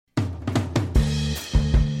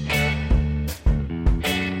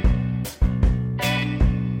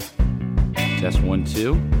Test 1,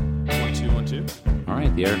 2. 1, 2, 1, 2. All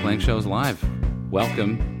right, the Eric Lang Show is live.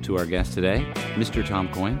 Welcome to our guest today, Mr. Tom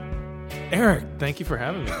Coyne. Eric, thank you for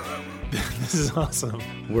having me. This is awesome.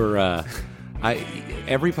 We're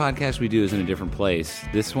every podcast we do is in a different place.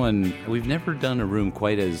 This one, we've never done a room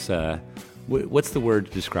quite as. What's the word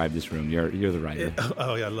to describe this room? You're the writer.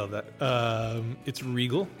 Oh yeah, I love that. It's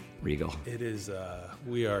regal. Regal. It is.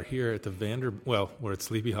 We are here at the we're at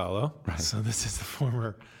Sleepy Hollow. Right. So this is the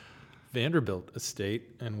former Vanderbilt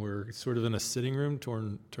estate, and we're sort of in a sitting room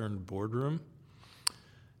turned boardroom.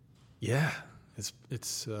 Yeah, it's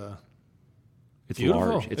beautiful.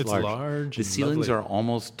 Large. It's large. The ceilings are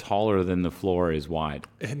almost taller than the floor is wide.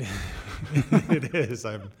 And it is.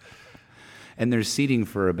 And there's seating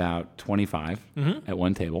for about 25 at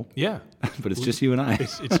one table. Yeah. But it's just you and I.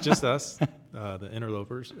 It's just us, the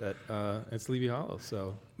interlopers at Sleepy Hollow.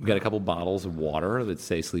 So we've got a couple bottles of water that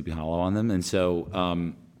say Sleepy Hollow on them. And so,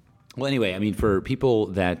 well, anyway, I mean, for people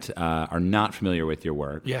that are not familiar with your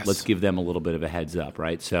work, yes, let's give them a little bit of a heads up,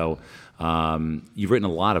 right? So you've written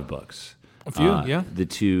a lot of books. A few, yeah. The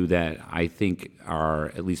two that I think are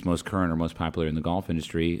at least most current or most popular in the golf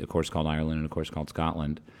industry, A Course Called Ireland and A Course Called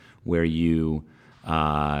Scotland, where you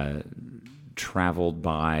traveled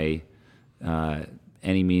by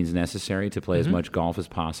any means necessary to play as much golf as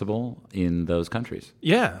possible in those countries.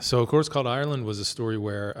 Yeah, so A Course Called Ireland was a story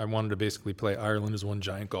where I wanted to basically play Ireland as one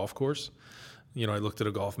giant golf course. You know, I looked at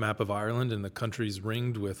a golf map of Ireland, and the country's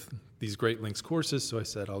ringed with these Great Links courses, so I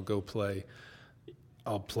said, I'll play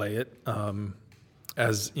it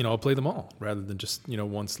as, you know, I'll play them all rather than just, you know,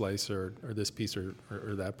 one slice or this piece or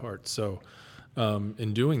that part. So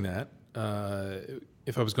in doing that,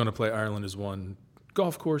 if I was going to play Ireland as one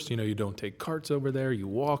golf course, you know, you don't take carts over there, you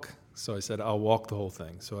walk. So I said, I'll walk the whole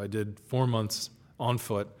thing. So I did 4 months on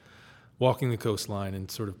foot, walking the coastline and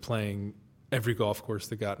sort of playing every golf course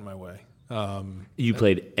that got in my way. You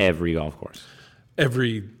played every golf course?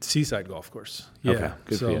 Every seaside golf course. Yeah. Okay,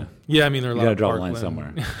 good for you. Yeah, I mean, there are a lot of draw a line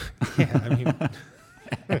somewhere. Yeah, I mean,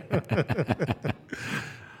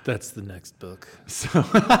 that's the next book. So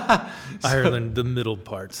Ireland, the middle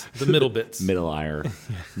parts, the middle bits. Middle.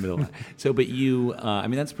 So, but you, I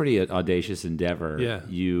mean, that's a pretty audacious endeavor. Yeah.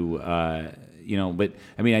 You know, but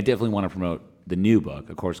I mean, I definitely want to promote the new book,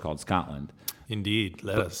 A Course Called Scotland. Indeed,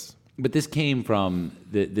 let us. But this came from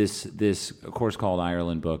this A Course Called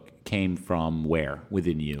Ireland book came from where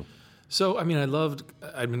within you? So, I mean,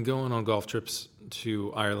 I'd been going on golf trips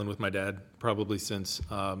to Ireland with my dad probably since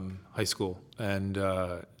high school, and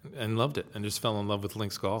loved it, and just fell in love with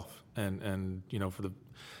links golf. And you know, for the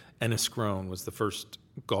Enniscrone was the first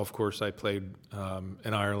golf course I played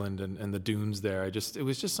in Ireland, and the dunes there. It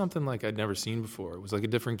was just something like I'd never seen before. It was like a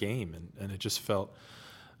different game, and it just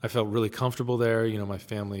I felt really comfortable there. You know, my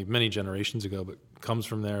family, many generations ago, but comes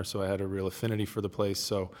from there, so I had a real affinity for the place.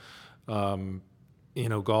 So, you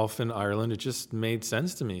know, golf in Ireland, it just made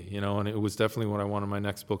sense to me, you know, and it was definitely what I wanted my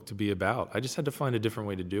next book to be about. I just had to find a different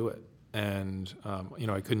way to do it. And, you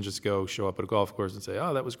know, I couldn't just show up at a golf course and say,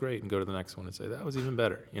 oh, that was great, and go to the next one and say, that was even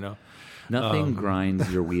better, you know. Nothing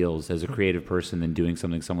grinds your wheels as a creative person than doing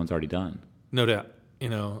something someone's already done. No doubt. You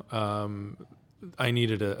know, I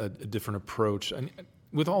needed a different approach.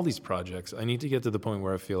 With all these projects, I need to get to the point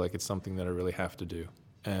where I feel like it's something that I really have to do,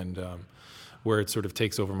 and where it sort of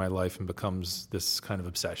takes over my life and becomes this kind of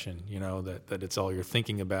obsession, you know, that it's all you're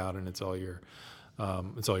thinking about and it's all you're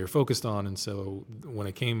focused on. And so when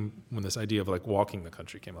this idea of like walking the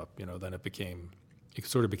country came up, you know, then it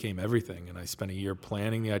sort of became everything. And I spent a year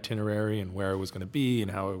planning the itinerary and where I was going to be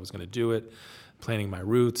and how I was going to do it, planning my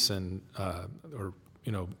routes and or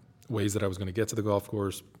you know, ways that I was going to get to the golf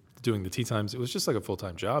course, doing the tee times. It was just like a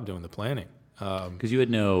full-time job doing the planning. Because you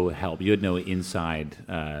had no help. You had no inside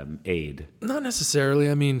aid. Not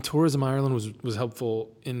necessarily. I mean, Tourism Ireland was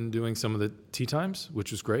helpful in doing some of the tee times,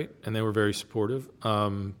 which was great, and they were very supportive.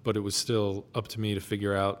 But it was still up to me to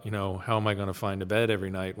figure out, you know, how am I going to find a bed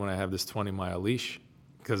every night when I have this 20-mile leash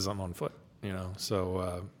because I'm on foot, you know.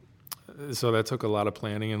 So that took a lot of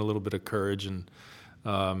planning and a little bit of courage, and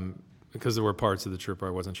because there were parts of the trip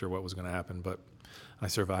where I wasn't sure what was going to happen, but I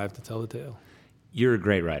survived to tell the tale. You're a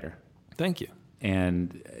great writer. Thank you.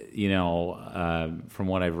 And you know, from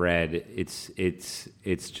what I've read, it's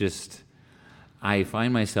just I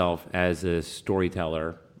find myself as a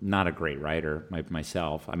storyteller, not a great writer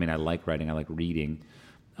myself. I mean, I like writing, I like reading,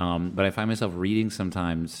 but I find myself reading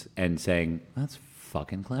sometimes and saying, "That's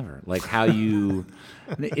fucking clever." Like how you,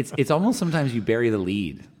 it's almost sometimes you bury the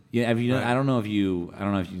lead. You know, Right. I don't know if you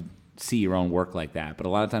see your own work like that, but a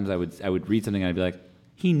lot of times I would read something and I'd be like,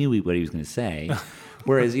 he knew what he was going to say.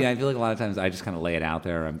 Whereas, I feel like a lot of times I just kind of lay it out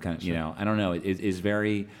there. I'm kind of, I don't know. It is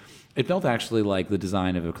very, It felt actually like the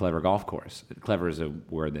design of a clever golf course. Clever is a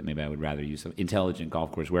word that maybe I would rather use. Intelligent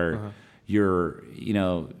golf course, where you're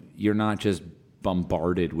not just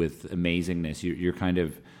bombarded with amazingness. You're kind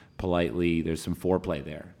of politely. There's some foreplay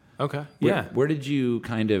there. Okay. Where did you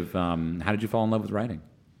kind of? How did you fall in love with writing?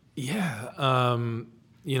 Yeah.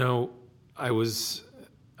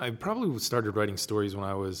 I probably started writing stories when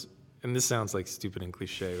I was. And this sounds like stupid and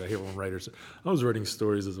cliche. I hear when writers. I was writing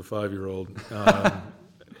stories as a 5-year-old.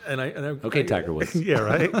 Tiger Woods. Yeah,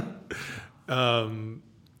 right. And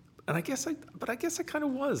I guess I kind of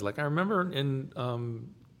was. Like I remember in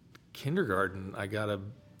kindergarten, I got a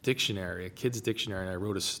kid's dictionary, and I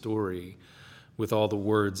wrote a story with all the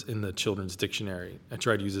words in the children's dictionary. I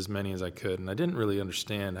tried to use as many as I could, and I didn't really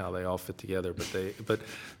understand how they all fit together.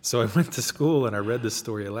 So I went to school and I read this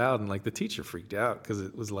story aloud, and like the teacher freaked out because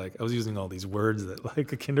it was like I was using all these words that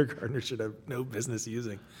like a kindergartner should have no business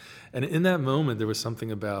using. And in that moment, there was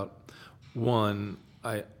something about, one,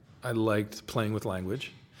 I liked playing with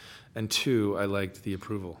language, and two, I liked the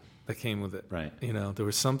approval that came with it. Right. There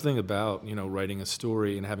was something about writing a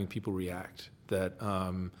story and having people react that.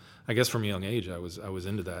 I guess from a young age, I was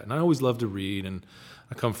into that, and I always loved to read. And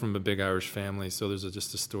I come from a big Irish family, so there's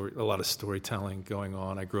a lot of storytelling going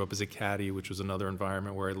on. I grew up as a caddy, which was another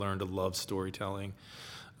environment where I learned to love storytelling,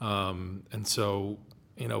 and so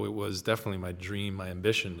it was definitely my dream, my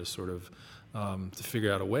ambition to sort of to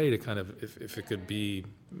figure out a way to kind of, if it could be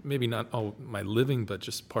maybe not all my living, but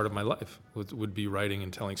just part of my life would be writing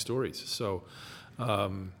and telling stories. So,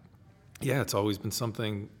 it's always been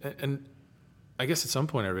something, and I guess at some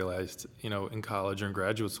point I realized, in college or in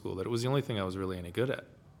graduate school, that it was the only thing I was really any good at.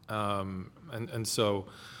 And so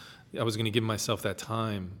I was going to give myself that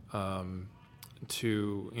time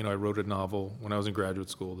to, I wrote a novel when I was in graduate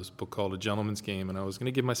school, this book called A Gentleman's Game, and I was going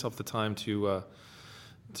to give myself the time to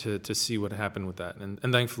see what happened with that. And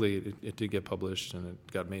thankfully it did get published, and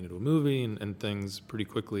it got made into a movie, and things pretty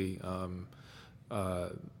quickly,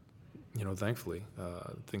 thankfully,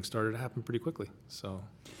 things started to happen pretty quickly. So.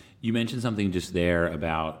 You mentioned something just there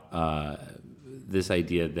about this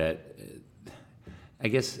idea that I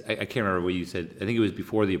guess I can't remember what you said. I think it was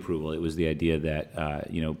before the approval. It was the idea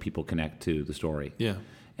that people connect to the story. Yeah.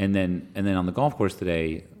 And then on the golf course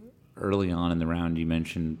today, early on in the round, you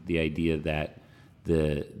mentioned the idea that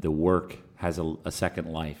the work has a second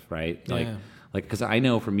life, right? Yeah. Like because I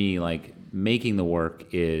know for me, like making the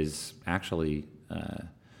work is actually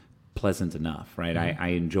pleasant enough, right? Mm-hmm. I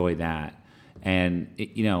enjoy that. And,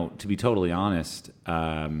 to be totally honest,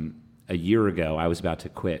 a year ago, I was about to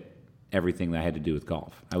quit everything that I had to do with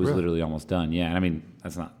golf. I was literally almost done. Yeah. And I mean,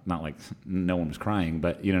 that's not like no one was crying,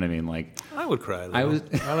 but you know what I mean? Like I would cry.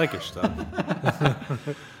 I like your stuff.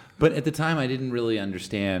 But at the time, I didn't really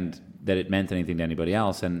understand that it meant anything to anybody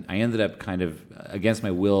else. And I ended up kind of, against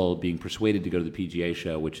my will, being persuaded to go to the PGA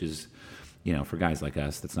show, which is, for guys like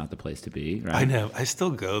us, that's not the place to be, right? I know. I still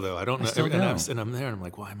go, though. I don't know. Still go. And I'm there, and I'm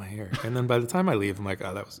like, why am I here? And then by the time I leave, I'm like,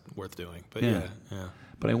 oh, that was worth doing. But yeah.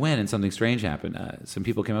 But I went, and something strange happened. Some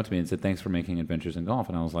people came up to me and said, thanks for making Adventures in Golf.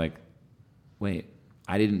 And I was like, wait,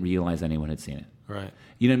 I didn't realize anyone had seen it. Right.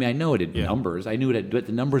 You know what I mean? I know it had numbers. I knew it had, but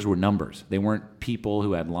the numbers were numbers. They weren't people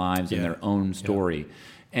who had lives and their own story.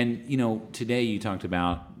 Yeah. And, today you talked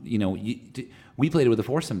about, we played it with a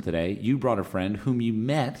foursome today. You brought a friend whom you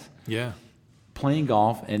met. Yeah. Playing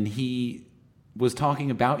golf, and he was talking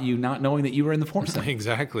about you not knowing that you were in the foursome.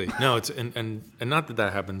 Exactly. No, it's and not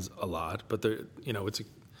that happens a lot, but there,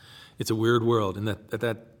 it's a weird world, and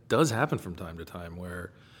that does happen from time to time.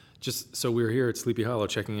 Where so we were here at Sleepy Hollow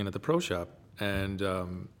checking in at the pro shop, and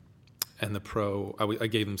the pro, I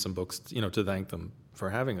gave him some books, to thank them for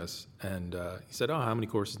having us, and he said, "Oh, how many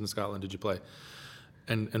courses in Scotland did you play?"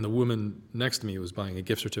 And the woman next to me was buying a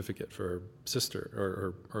gift certificate for her sister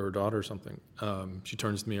or her daughter or something. She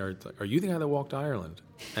turns to me, are you the guy that walked Ireland?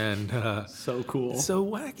 And so cool. So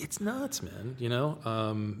whack. It's nuts, man.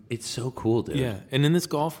 It's so cool, dude. Yeah. And in this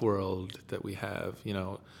golf world that we have,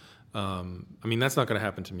 I mean, that's not going to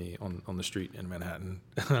happen to me on the street in Manhattan,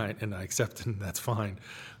 and I accept it, and that's fine.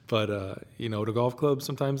 But, at a golf club,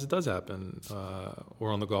 sometimes it does happen,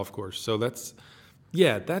 or on the golf course. So that's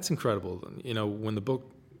incredible.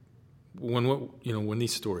 When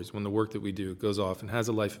these stories, when the work that we do goes off and has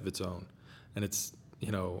a life of its own, and it's,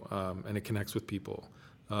 and it connects with people,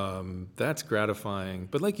 that's gratifying.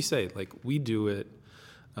 But like you say, like we do it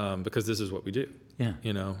because this is what we do.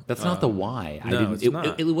 Yeah. That's not the why. It's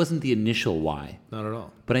not. It wasn't the initial why. Not at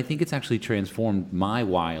all. But I think it's actually transformed my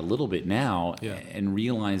why a little bit now, and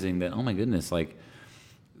realizing that, oh my goodness, like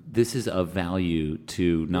this is of value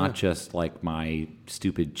to not just like my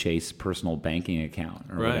stupid Chase personal banking account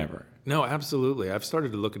or whatever. No, absolutely. I've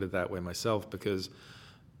started to look at it that way myself because,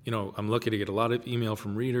 I'm lucky to get a lot of email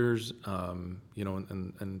from readers,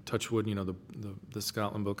 and touch wood, the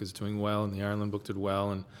Scotland book is doing well and the Ireland book did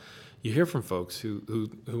well. And you hear from folks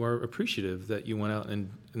who are appreciative that you went out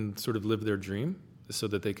and sort of lived their dream so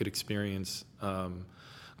that they could experience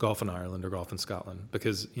golf in Ireland or golf in Scotland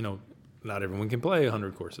because, not everyone can play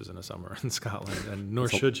 100 courses in a summer in Scotland, and nor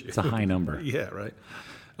should you. It's a high number. Yeah, right.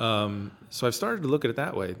 So I've started to look at it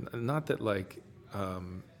that way. Not that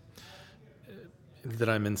that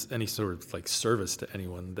I'm in any sort of like service to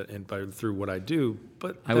anyone through what I do,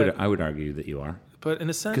 but I would argue that you are. But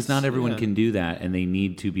in a sense, because not everyone can do that, and they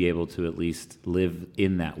need to be able to at least live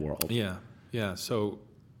in that world. Yeah. So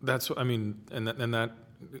that's what I mean, and that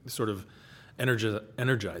sort of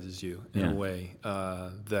energizes you in a way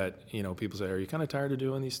that people say, "Are you kind of tired of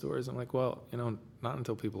doing these stories?" I'm like, "Well, not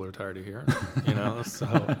until people are tired of hearing." So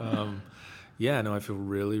I feel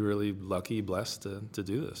really, really lucky, blessed to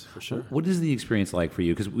do this for sure. What is the experience like for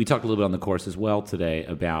you? Because we talked a little bit on the course as well today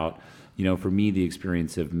about, for me, the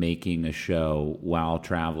experience of making a show while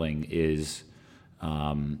traveling is,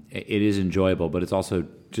 it is enjoyable, but it's also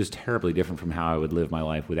just terribly different from how I would live my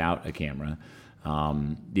life without a camera.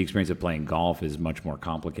 The experience of playing golf is much more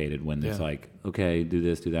complicated when it's like, okay, do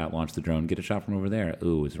this, do that, launch the drone, get a shot from over there.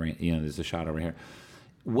 Ooh, it's rain. There's a shot over here.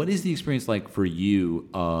 What is the experience like for you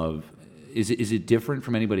is it different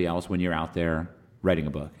from anybody else when you're out there writing a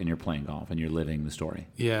book and you're playing golf and you're living the story?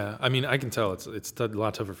 Yeah, I mean, I can tell it's a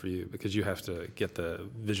lot tougher for you because you have to get the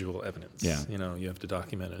visual evidence. Yeah. You have to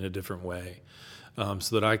document it in a different way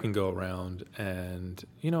so that I can go around and,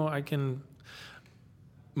 I can...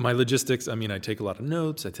 My logistics, I mean, I take a lot of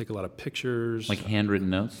notes. I take a lot of pictures. Like handwritten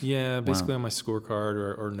notes? Yeah, basically on my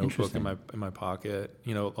scorecard or notebook in my pocket.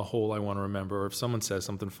 A hole I want to remember. Or if someone says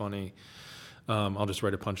something funny, I'll just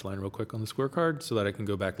write a punchline real quick on the scorecard so that I can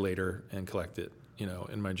go back later and collect it,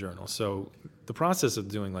 in my journal. So the process of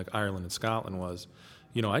doing like Ireland and Scotland was,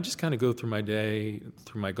 I just kind of go through my day,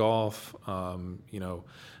 through my golf, go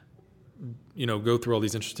through all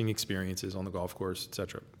these interesting experiences on the golf course, et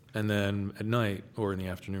cetera. And then at night or in the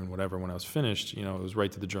afternoon, whatever, when I was finished, it was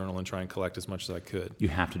right to the journal and try and collect as much as I could. You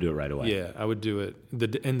have to do it right away. Yeah, I would do it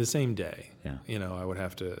in the same day. Yeah. I would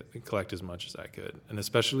have to collect as much as I could. And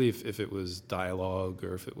especially if it was dialogue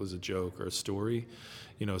or if it was a joke or a story,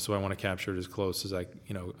 so I want to capture it as close as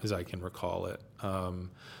I can recall it.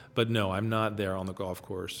 But no, I'm not there on the golf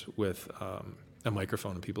course with a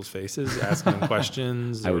microphone in people's faces, asking them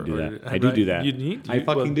questions. I would do that. I do that. I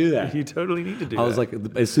fucking do that. You totally need to do that. I was like,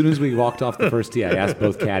 as soon as we walked off the first tee, I asked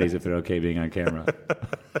both caddies if they're okay being on camera.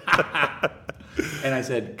 And I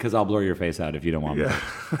said, because I'll blur your face out if you don't want me.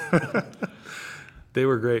 They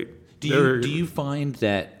were great. Do you find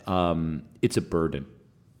that it's a burden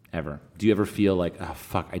ever? Do you ever feel like, oh,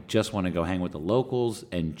 fuck, I just want to go hang with the locals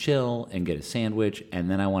and chill and get a sandwich, and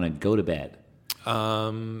then I want to go to bed?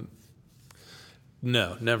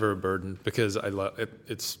 No, never a burden because I love it.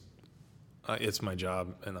 It's my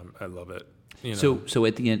job and I love it. So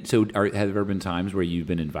at the end, have there ever been times where you've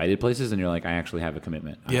been invited places and you're like, I actually have a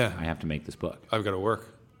commitment. Yeah, I have to make this book. I've got to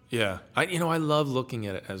work. Yeah, I love looking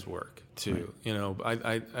at it as work too.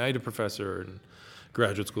 Right. I had a professor in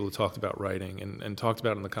graduate school who talked about writing and talked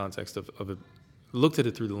about it in the context of it, looked at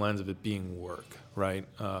it through the lens of it being work, right?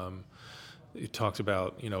 It talks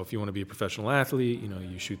about, if you want to be a professional athlete,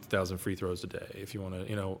 you shoot 1,000 free throws a day. If you want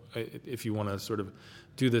to, sort of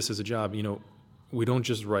do this as a job, we don't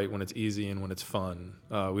just write when it's easy and when it's fun.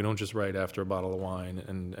 We don't just write after a bottle of wine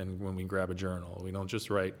and when we grab a journal. We don't just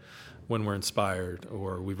write when we're inspired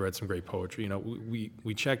or we've read some great poetry.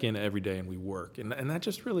 We check in every day and we work. And that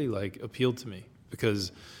just really appealed to me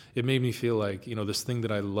because it made me feel like, this thing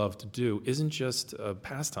that I love to do isn't just a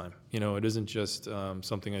pastime. It isn't just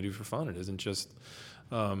something I do for fun. It isn't just,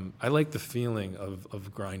 I like the feeling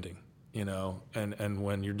of grinding, and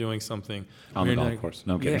when you're doing something. On the golf course.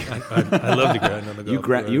 No, I'm kidding. Yeah, I love to grind on the golf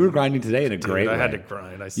course. You were grinding today in a great way. I had to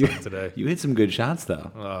grind. I sucked today. You hit some good shots,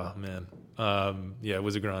 though. Oh, man. It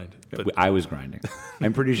was a grind. But I was grinding.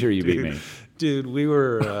 I'm pretty sure you beat me. Dude, we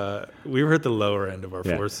were at the lower end of our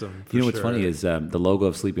foursome. What's funny is the logo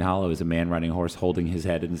of Sleepy Hollow is a man riding a horse holding his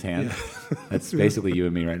head in his hand. Yeah. That's basically you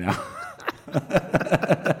and me right now.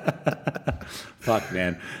 Fuck,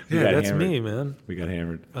 man. That's hammered. Me, man. We got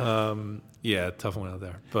hammered. Tough one out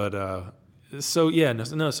there. But so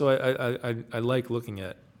I like looking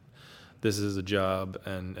at this is a job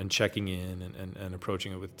and checking in and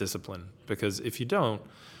approaching it with discipline. Because if you don't,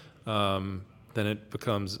 then it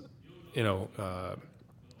becomes,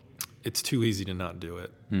 it's too easy to not do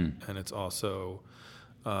it. And it's also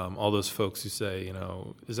all those folks who say,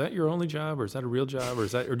 is that your only job, or is that a real job,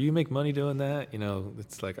 or do you make money doing that?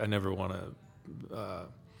 It's like I never want to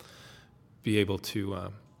be able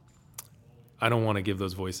to. I don't want to give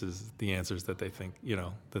those voices the answers that they think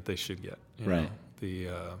that they should get. Right.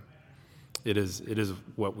 It is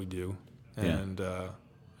what we do, and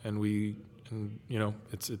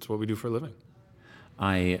it's what we do for a living.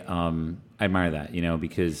 I admire that,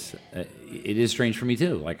 because it is strange for me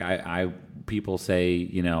too. Like people say,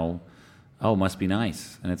 oh, must be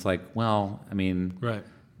nice, and it's like, well, I mean, right.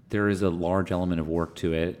 There is a large element of work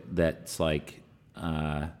to it that's like.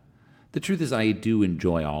 The truth is, I do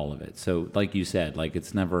enjoy all of it. So, like you said, like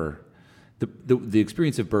it's never the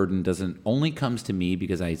experience of burden doesn't only comes to me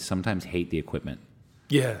because I sometimes hate the equipment.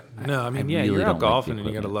 Yeah, no, I mean, really you're out don't like golfing the and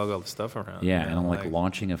you got to equipment. lug all the stuff around. Yeah, and I'm like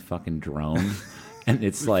launching a fucking drone, and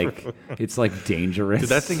it's like dangerous. Did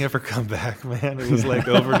that thing ever come back, man? It was like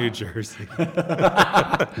over New Jersey.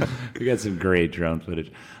 We got some great drone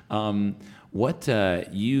footage.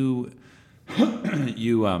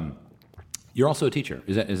 You're also a teacher.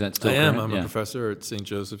 Is that still I am. current? I'm a professor at St.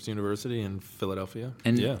 Joseph's University in Philadelphia.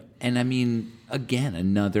 And I mean, again,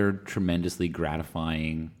 another tremendously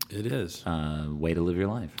gratifying it is way to live your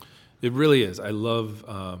life. It really is. I love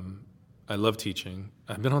teaching.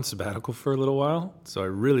 I've been on sabbatical for a little while, so I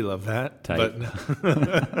really love that. Tight.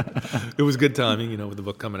 But it was good timing, with the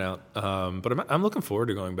book coming out. But I'm looking forward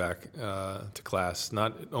to going back to class,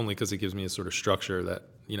 not only because it gives me a sort of structure that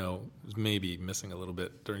was maybe missing a little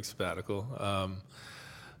bit during sabbatical,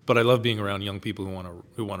 but I love being around young people who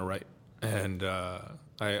want to write, and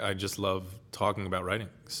I just love talking about writing.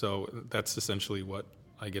 So that's essentially what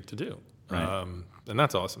I get to do, right. And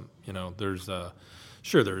that's awesome. There's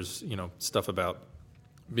stuff about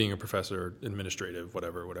being a professor, administrative,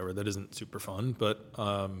 whatever that isn't super fun, but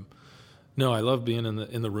no, I love being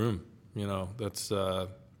in the room. That's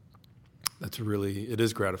really, it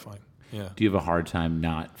is gratifying. Yeah. Do you have a hard time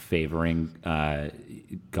not favoring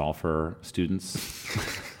golfer students?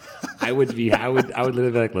 I would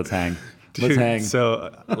literally be like, let's hang. Let's hang.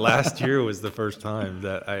 So last year was the first time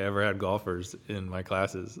that I ever had golfers in my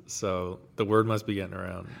classes. So the word must be getting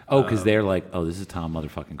around. Oh, because they're like, oh, this is Tom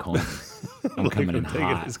motherfucking Coyne. I'm coming in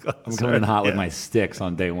hot. I'm coming in hot with my sticks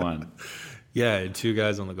on day one. Yeah, I had 2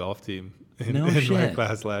 guys on the golf team in shit. my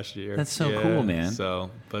class last year. That's so cool, man. So,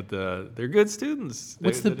 but they're good students.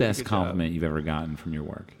 What's the best compliment you've ever gotten from your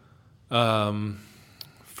work?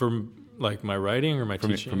 From like my writing or my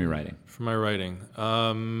teaching? From your writing. From my writing.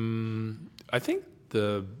 I think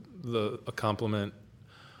a compliment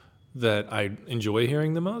that I enjoy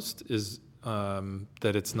hearing the most is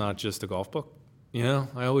that it's not just a golf book.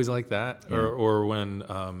 I always like that. Yeah. Or when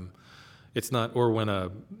it's not, or when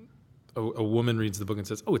a woman reads the book and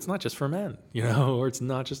says, "Oh, it's not just for men," or it's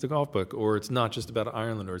not just a golf book, or it's not just about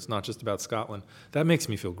Ireland, or it's not just about Scotland. That makes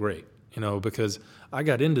me feel great, because I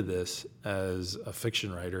got into this as a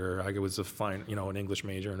fiction writer. I was an English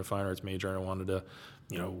major and a fine arts major, and I wanted to,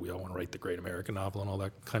 we all want to write the great American novel and all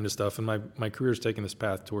that kind of stuff. And my career's taken this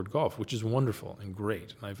path toward golf, which is wonderful and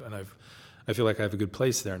great. And I feel like I have a good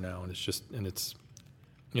place there now, and it's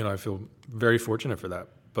I feel very fortunate for that.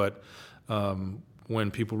 But when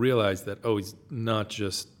people realize that, oh, he's not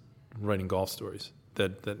just writing golf stories,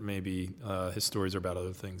 that maybe his stories are about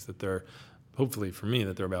other things, that they're, hopefully for me,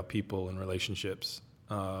 that they're about people and relationships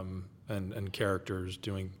and characters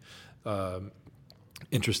doing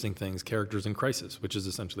interesting things, characters in crisis, which is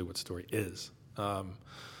essentially what story is.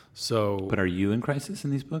 But are you in crisis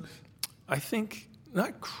in these books? I think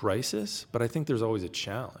not crisis, but I think there's always a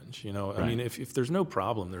challenge. Right. I mean, if there's no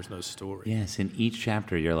problem, there's no story. Yes, in each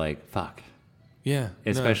chapter you're like, fuck. Yeah.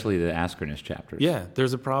 Especially the Askerness chapters. Yeah,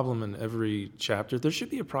 there's a problem in every chapter. There should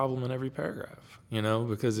be a problem in every paragraph,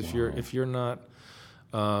 because if you're not,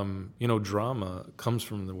 drama comes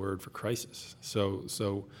from the word for crisis.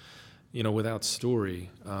 So without story,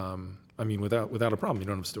 without a problem, you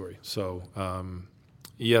don't have a story. So,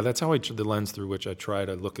 that's how the lens through which I try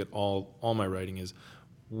to look at all my writing is,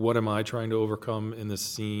 what am I trying to overcome in this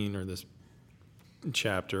scene or this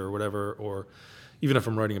chapter or whatever, or even if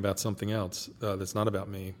I'm writing about something else that's not about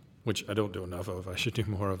me, which I don't do enough of, I should do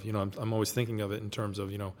more of. I'm always thinking of it in terms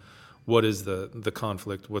of, what is the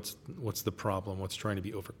conflict? What's the problem? What's trying to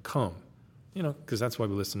be overcome? Because that's why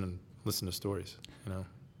we listen to stories.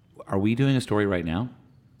 Are we doing a story right now?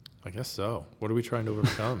 I guess so. What are we trying to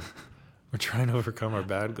overcome? We're trying to overcome our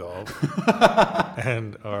bad golf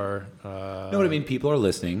and our. No, what I mean, people are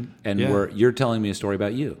listening, and you're telling me a story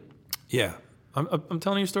about you. Yeah. I'm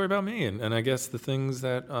telling you a story about me, and I guess the things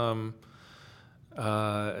that,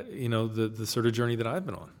 the sort of journey that I've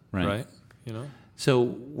been on. right? You know. So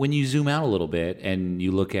when you zoom out a little bit and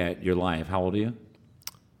you look at your life, how old are you?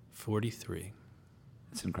 43.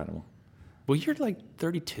 It's incredible. Well, you're like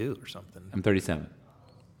 32 or something. I'm 37.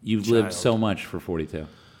 You've lived so much for 42.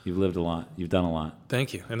 You've lived a lot. You've done a lot.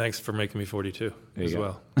 Thank you. And thanks for making me 42 as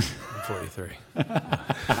well. I'm 43.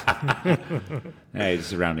 Hey,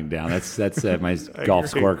 just rounding down. That's my golf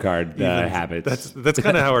scorecard habits. That's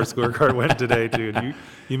kind of how our scorecard went today, dude.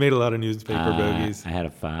 You made a lot of newspaper bogeys. I had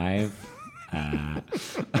a 5.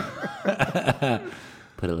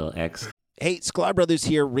 Put a little X. Hey, Sklar Brothers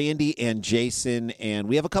here, Randy and Jason, and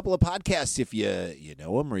we have a couple of podcasts. If you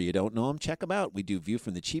know them or you don't know them, check them out. We do View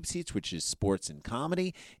from the Cheap Seats, which is sports and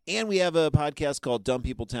comedy, and we have a podcast called Dumb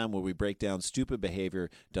People Town where we break down stupid behavior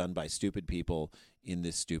done by stupid people in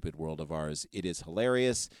this stupid world of ours. It is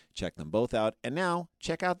hilarious. Check them both out, and now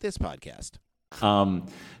check out this podcast. No,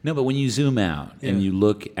 but when you zoom out and you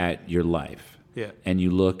look at your life and you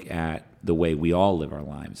look at the way we all live our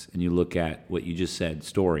lives and you look at what you just said,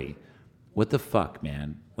 story, what the fuck,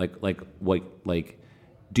 man?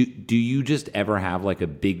 Do you just ever have like a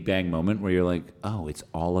big bang moment where you're like, oh, it's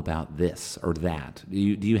all about this or that? Do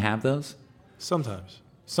you have those? Sometimes,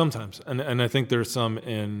 and I think there's some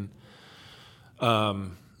in.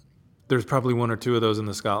 There's probably one or two of those in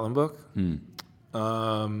the Scotland book, and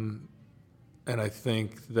I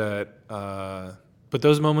think that. But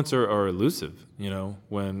those moments are elusive, you know,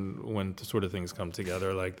 when the sort of things come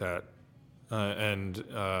together like that, and.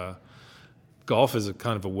 Golf is a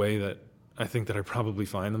kind of a way that I think that I probably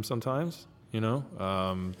find them sometimes, you know,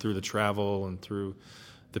 through the travel and through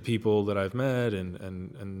the people that I've met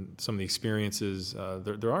and some of the experiences.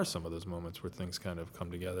 There are some of those moments where things kind of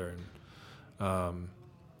come together and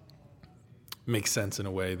make sense in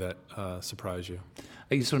a way that surprise you.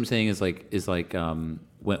 I guess what I'm saying is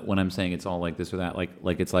when I'm saying it's all like this or that,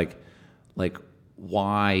 it's like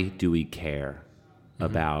why do we care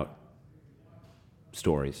about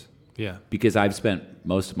stories? Yeah. Because I've spent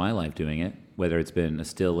most of my life doing it, whether it's been a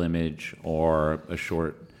still image or a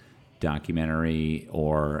short documentary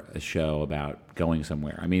or a show about going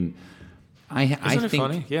somewhere. I mean, I Isn't think... it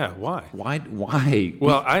funny? Yeah, why? Why?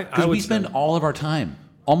 Well, because we spend all of our time,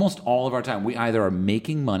 almost all of our time, we either are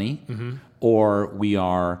making money or we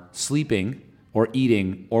are sleeping or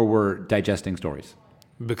eating or we're digesting stories.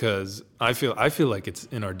 Because I feel like it's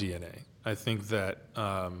in our DNA. I think that...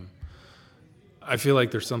 I feel like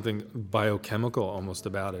there's something biochemical almost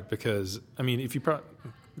about it because, I mean,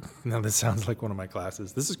 now this sounds like one of my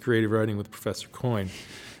classes. This is creative writing with Professor Coyne.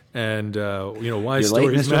 And, why You're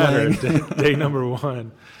stories late, matter. Day number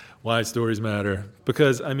 1, why stories matter.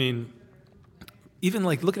 Because, I mean, even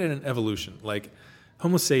like look at it in evolution. Like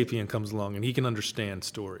Homo sapien comes along and he can understand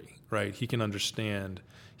story, right? He can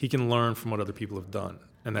learn from what other people have done.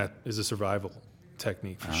 And that is a survival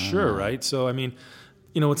technique for sure, right? So, I mean...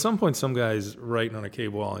 You know, at some point, some guy's writing on a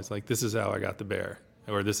cave wall. He's like, "This is how I got the bear,"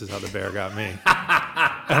 or "This is how the bear got me."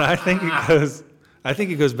 And I think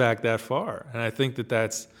it goes back that far. And I think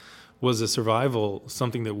that was a survival,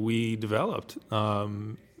 something that we developed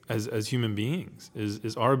as human beings.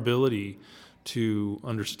 Is our ability to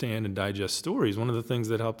understand and digest stories. One of the things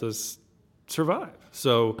that helped us survive.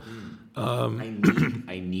 So,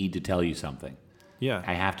 I need to tell you something. Yeah,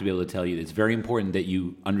 I have to be able to tell you. It's very important that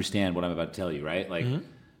you understand what I'm about to tell you, right? Like,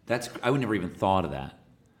 I would never even thought of that.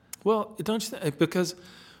 Well, don't you think? Because,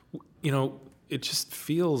 you know, it just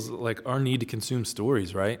feels like our need to consume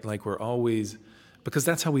stories, right? Like we're always, because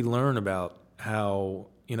that's how we learn about how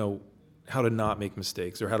to not make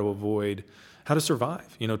mistakes or how to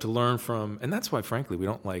survive, you know, to learn from, and that's why, frankly, we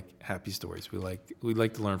don't like happy stories. We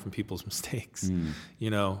like to learn from people's mistakes.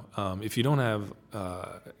 You know, if you don't have...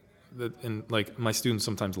 and like my students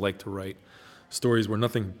sometimes like to write stories where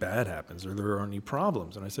nothing bad happens or there aren't any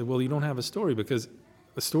problems. And I said, well, you don't have a story because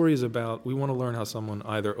the story is about, we want to learn how someone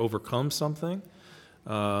either overcomes something,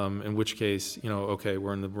 in which case, you know, okay,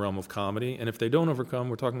 we're in the realm of comedy. And if they don't overcome,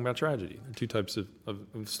 we're talking about tragedy. They're two types of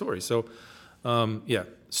stories. So,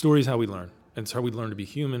 story is how we learn. And it's how we learn to be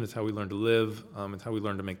human. It's how we learn to live. It's how we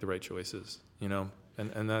learn to make the right choices, you know.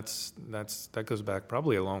 And that goes back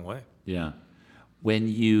probably a long way. Yeah.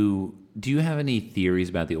 Do you have any theories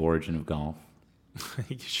about the origin of golf?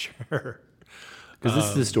 Sure. Because this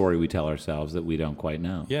is the story we tell ourselves that we don't quite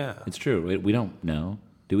know. Yeah. It's true. We don't know.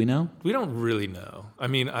 Do we know? We don't really know. I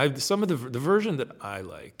mean, some of the version that I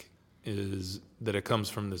like is that it comes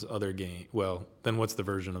from this other game. Well, then what's the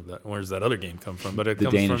version of that? Where does that other game come from? But it the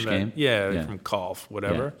comes Danish from that, game? Yeah, from golf,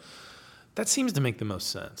 whatever. Yeah. That seems to make the most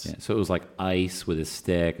sense. Yeah. So it was like ice with a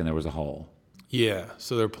stick, and there was a hole. Yeah.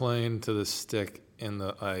 So they're playing to the stick in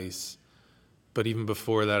the ice, But even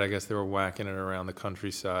before that, I guess they were whacking it around the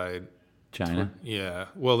countryside. China? Yeah.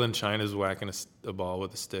 Well, then China's whacking a ball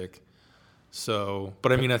with a stick. So,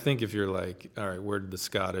 but I mean, I think if you're like, all right, where did the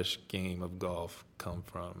Scottish game of golf come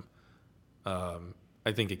from?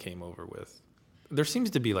 I think it came over with. There seems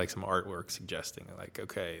to be like some artwork suggesting, like,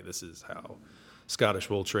 okay, this is how Scottish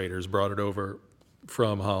wool traders brought it over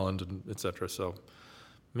from Holland, and et cetera. So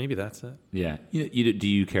maybe that's it. Yeah. Do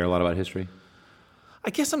you care a lot about history? I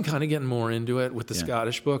guess I'm kind of getting more into it with the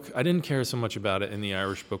Scottish book. I didn't care so much about it in the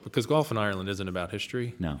Irish book because golf in Ireland isn't about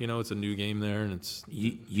history. No. It's a new game there, and it's...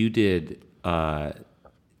 You did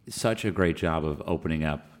such a great job of opening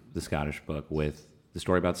up the Scottish book with the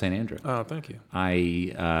story about St. Andrew. Oh, thank you.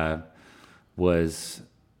 I was,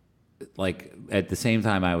 like, at the same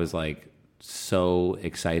time, I was, like, so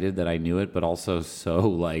excited that I knew it, but also so,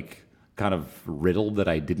 like, kind of riddled that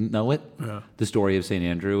I didn't know it. Yeah. The story of St.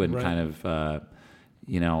 Andrew and kind of...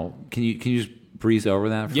 can you just breeze over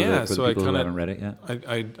that for the people who haven't read it yet?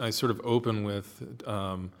 I sort of open with,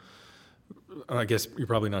 I guess you're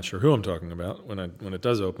probably not sure who I'm talking about when it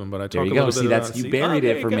does open, but I talk There you a go. little See, bit about... you buried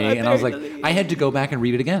it for me, and I was like, I had to go back and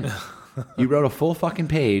read it again. You wrote a full fucking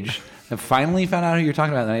page, and finally found out who you're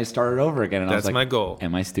talking about, and then I started over again, and I was like, that's my goal.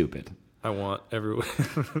 Am I stupid? I want everyone...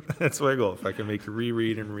 That's my goal. If I can make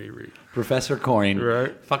reread and reread. Professor Coyne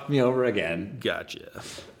Right. fucked me over again. Gotcha.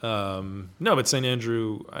 No, but St.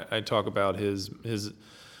 Andrew, I talk about his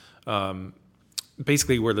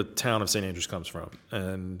basically where the town of St. Andrews comes from.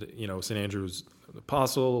 And, St. Andrew's an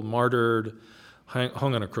apostle, martyred,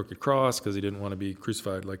 hung on a crooked cross because he didn't want to be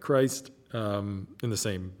crucified like Christ, in the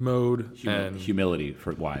same mode. Humility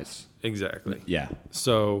for wise. Exactly. Yeah.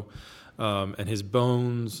 So, and his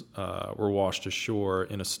bones were washed ashore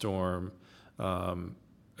in a storm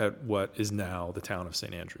at what is now the town of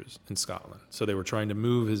St. Andrews in Scotland. So they were trying to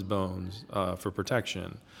move his bones for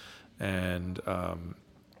protection, and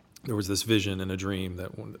there was this vision and a dream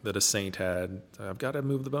that a saint had. I've got to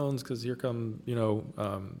move the bones because here come,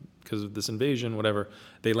 because of this invasion, whatever.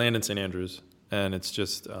 They land in St. Andrews, and it's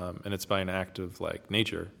just, and it's by an act of like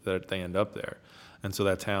nature that they end up there. And so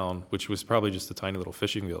that town, which was probably just a tiny little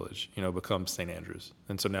fishing village, becomes St. Andrews.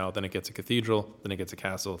 And so now then it gets a cathedral, then it gets a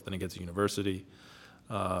castle, then it gets a university,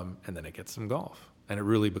 and then it gets some golf. And it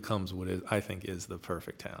really becomes what I think is the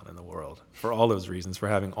perfect town in the world for all those reasons, for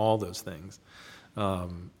having all those things.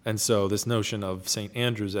 And so this notion of St.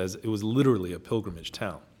 Andrews as it was literally a pilgrimage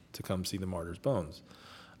town to come see the martyr's bones.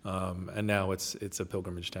 And now it's a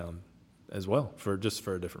pilgrimage town as well for a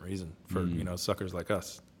different reason, for, suckers like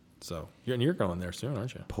us. So you're going there soon,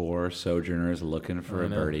 aren't you? Poor sojourners looking for a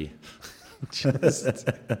birdie.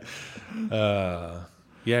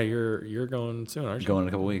 Yeah, you're going soon, aren't you? Going in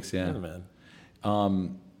a couple weeks, yeah. Man.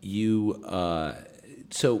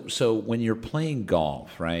 So when you're playing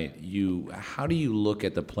golf, right? How do you look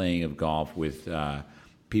at the playing of golf with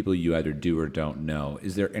people you either do or don't know?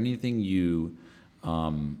 Is there anything you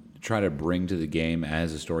try to bring to the game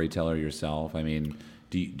as a storyteller yourself? I mean,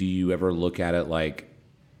 do you ever look at it like,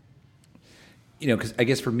 because I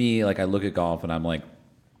guess for me, like I look at golf and I'm like,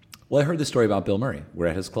 well, I heard the story about Bill Murray. We're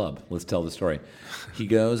at his club. Let's tell the story. He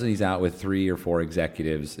goes and he's out with 3 or 4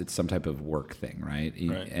 executives. It's some type of work thing, right?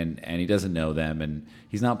 Right. And he doesn't know them, and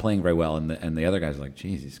he's not playing very well. And the other guy's like,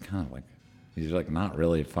 geez, he's like not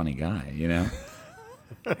really a funny guy,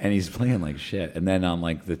 And he's playing like shit. And then on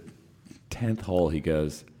like the 10th hole, he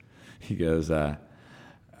goes, all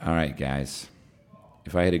right, guys,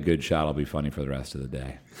 if I hit a good shot, I'll be funny for the rest of the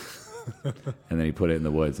day. And then he put it in the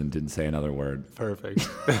woods and didn't say another word. Perfect.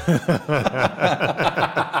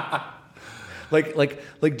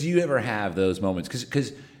 Like, do you ever have those moments?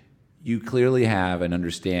 Because you clearly have and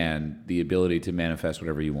understand the ability to manifest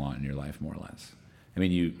whatever you want in your life, more or less. I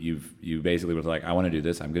mean, you basically were like, I want to do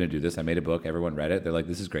this. I'm going to do this. I made a book. Everyone read it. They're like,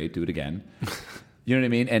 this is great. Do it again. You know what I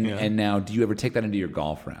mean? And now, do you ever take that into your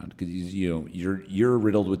golf round? Because you're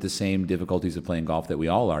riddled with the same difficulties of playing golf that we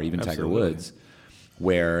all are, even Absolutely. Tiger Woods,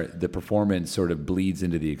 where the performance sort of bleeds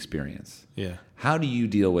into the experience. Yeah. How do you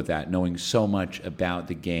deal with that, knowing so much about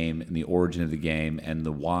the game and the origin of the game and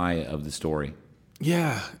the why of the story?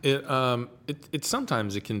 Yeah, it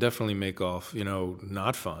sometimes it can definitely make golf,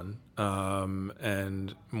 not fun,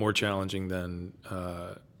 and more challenging than,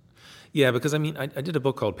 because I mean, I did a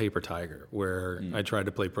book called Paper Tiger where I tried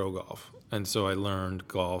to play pro golf, and so I learned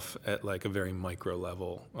golf at like a very micro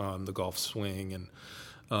level, the golf swing,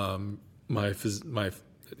 and my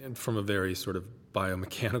from a very sort of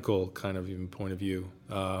biomechanical kind of even point of view.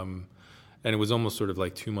 And it was almost sort of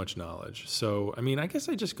like too much knowledge. So, I mean, I guess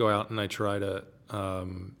I just go out and I try to, I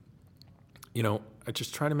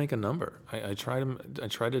just try to make a number. I try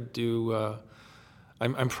to do,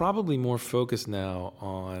 I'm probably more focused now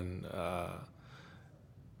on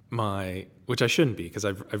which I shouldn't be, because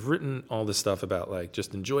I've written all this stuff about like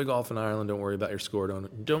just enjoy golf in Ireland, don't worry about your score,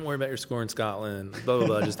 don't worry about your score in Scotland, blah blah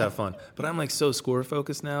blah, just have fun. But I'm like so score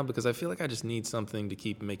focused now because I feel like I just need something to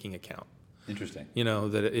keep making it count. Interesting. You know,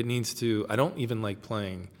 that it needs to. I don't even like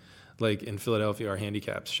playing. Like in Philadelphia, our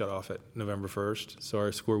handicaps shut off at November 1st, so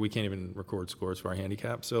our score, we can't even record scores for our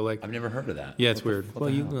handicap. So like, I've never heard of that. Yeah, it's weird. Well,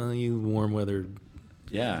 you warm weather.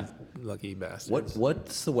 Yeah. Lucky bastards.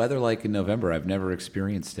 What's the weather like in November? I've never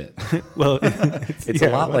experienced it. Well, it's a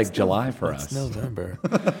lot like July for us. It's November.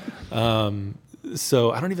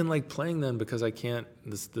 So I don't even like playing then because I can't.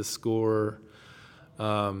 The score,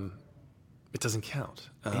 it doesn't count.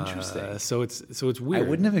 Interesting. So it's weird. I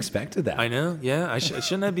wouldn't have expected that. I know. Yeah.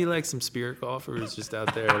 Shouldn't I be like some spirit golfers just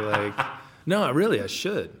out there like? No, really, I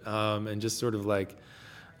should. And just sort of like.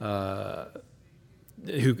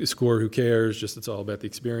 Who cares? Just it's all about the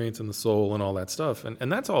experience and the soul and all that stuff,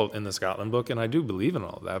 and that's all in the Scotland book, and I do believe in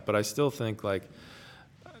all of that. But I still think like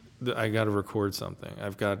I got to record something.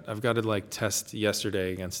 I've got to like test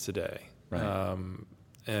yesterday against today, right?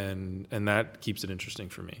 And that keeps it interesting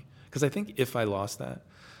for me because I think if I lost that,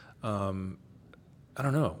 I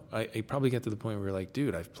don't know. I probably get to the point where you're like,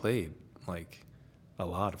 dude, I've played like a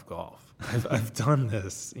lot of golf. I've done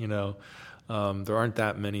this, you know. There aren't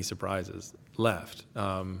that many surprises left,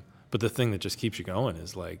 but the thing that just keeps you going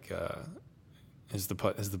is like is the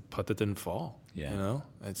putt that didn't fall. Yeah, you know,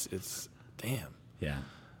 it's damn. Yeah,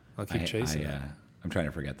 I'll keep chasing. I'm trying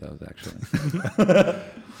to forget those actually.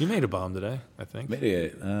 You made a bomb today, I think. Made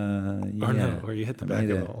it, yeah. Or you hit the back of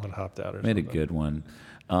the hole and hopped out. Or made something. A good one.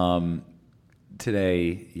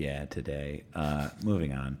 Today.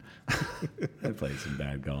 Moving on. I played some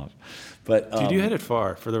bad golf, but dude, you hit it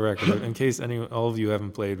far. For the record, in case all of you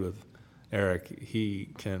haven't played with Eric,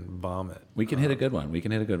 he can bomb it. We can hit a good one.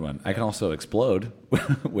 I can also explode,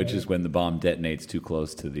 which is when the bomb detonates too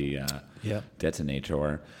close to the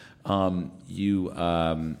detonator. I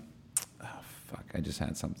just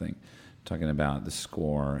had something talking about the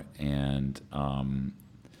score and.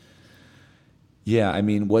 Yeah, I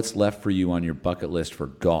mean, what's left for you on your bucket list for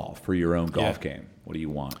golf, for your own golf game? What do you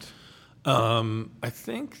want? I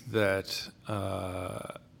think that,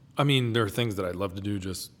 there are things that I'd love to do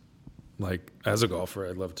just like as a golfer.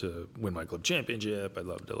 I'd love to win my club championship. I'd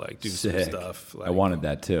love to like do some stuff. Like, I wanted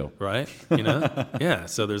that too. Right? You know? Yeah.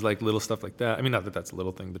 So there's like little stuff like that. I mean, not that that's a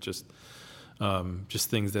little thing, but just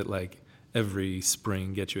things that like every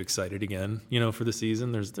spring get you excited again, you know, for the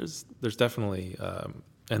season. There's definitely,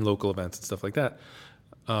 and local events and stuff like that.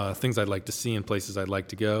 Things I'd like to see in places I'd like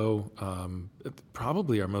to go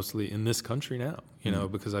probably are mostly in this country now, you know,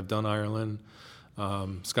 because I've done Ireland,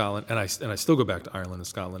 Scotland, and I still go back to Ireland and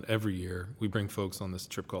Scotland every year. We bring folks on this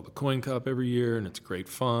trip called the Coyne Cup every year, and it's great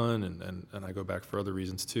fun, and I go back for other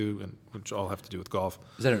reasons too, and which all have to do with golf.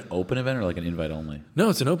 Is that an open event or like an invite only? No,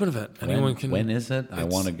 it's an open event. Anyone can. When is it? I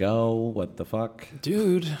want to go. What the fuck?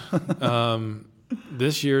 Dude.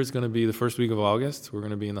 This year is going to be the first week of August. We're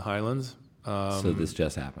going to be in the Highlands. So this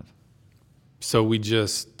just happened. So we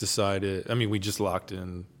just decided. I mean, we just locked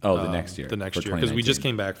in. The next year. The next year, because we just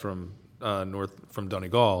came back from from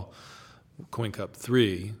Donegal. Coyne Cup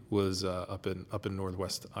 3 was up in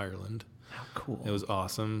Northwest Ireland. How cool! It was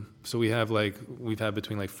awesome. So we've had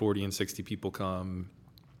between like 40 and 60 people come.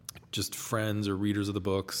 Just friends or readers of the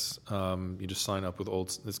books. You just sign up with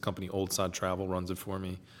this company, Old Sod Travel, runs it for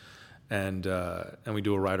me. And we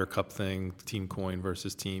do a Ryder Cup thing, Team Coyne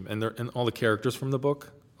versus Team, and all the characters from the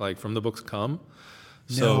book, come.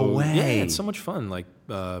 So, no way! Yeah, it's so much fun. Like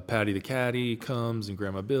Patty the Caddy comes, and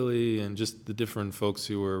Grandma Billy, and just the different folks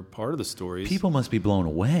who are part of the stories. People must be blown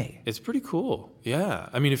away. It's pretty cool. Yeah,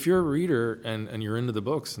 I mean, if you're a reader and you're into the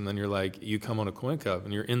books, and then you're like, you come on a Coyne Cup,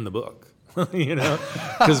 and you're in the book. You know,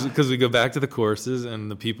 because we go back to the courses and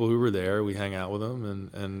the people who were there, we hang out with them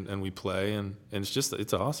and we play and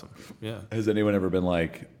it's awesome. Yeah. Has anyone ever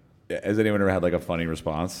had like a funny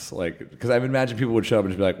response? Like, because I've imagined people would show up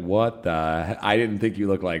and just be like, "What the? I didn't think you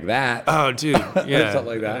looked like that." Oh, dude, yeah, something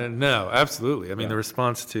like that. No, absolutely. I mean, the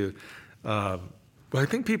response to, I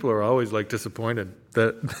think people are always like disappointed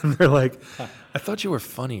that they're like, "I thought you were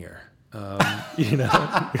funnier." You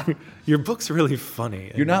know, your book's really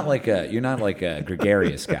funny. You're not like a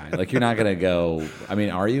gregarious guy. Like you're not gonna go. I mean,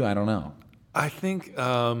 are you? I don't know. I think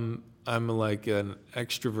I'm like an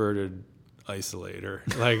extroverted isolator.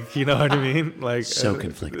 Like, you know what I mean? Like so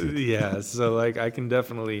conflicted. Yeah. So like I can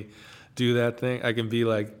definitely do that thing. I can be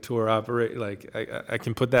like tour operator. Like I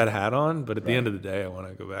can put that hat on, but at the end of the day, I want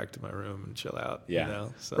to go back to my room and chill out. Yeah. You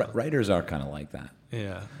know? So. Writers are kind of like that.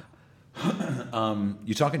 Yeah.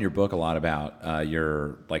 You talk in your book a lot about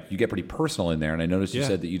you get pretty personal in there, and I noticed you Yeah.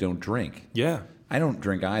 said that you don't drink. Yeah. I don't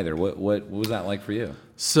drink either. What was that like for you?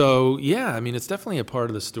 So yeah, I mean, it's definitely a part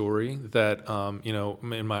of the story that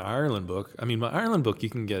in my Ireland book. I mean, my Ireland book, you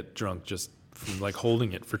can get drunk just from like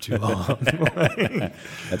holding it for too long.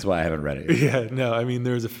 That's why I haven't read it. Yeah, no, I mean,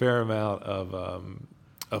 there's a fair amount of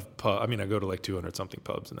pub. I mean, I go to like 200 something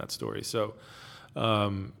pubs in that story. So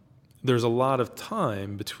there's a lot of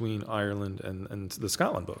time between Ireland and the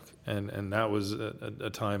Scotland book, and that was a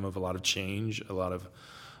time of a lot of change, a lot of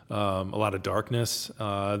darkness,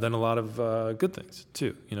 then a lot of good things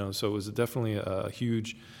too. So it was definitely a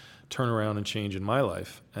huge turnaround and change in my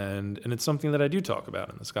life, and it's something that I do talk about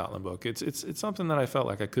in the Scotland book. It's something that I felt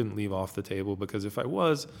like I couldn't leave off the table, because if I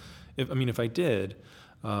did,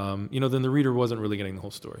 then the reader wasn't really getting the whole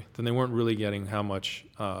story. Then they weren't really getting how much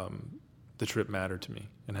the trip mattered to me,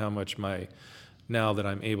 and how much now that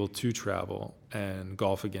I'm able to travel and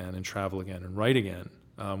golf again and travel again and write again.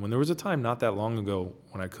 When there was a time not that long ago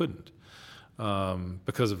when I couldn't,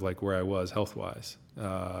 because of like where I was health-wise.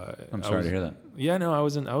 I'm sorry to hear that. Yeah, no, I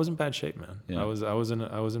was in bad shape, man. Yeah. I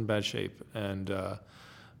was in bad shape, and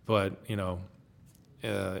but to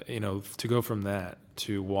go from that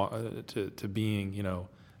to being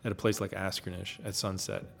at a place like Askernish at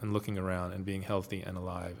sunset and looking around and being healthy and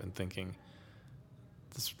alive and thinking,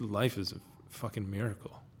 this life is a fucking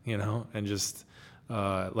miracle, and just.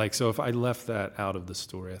 So if I left that out of the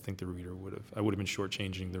story, I think the reader I would have been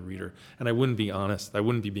shortchanging the reader, and I wouldn't be honest. I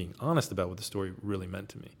wouldn't be being honest about what the story really meant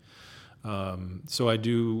to me. So I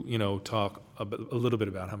do, talk a little bit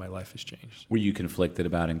about how my life has changed. Were you conflicted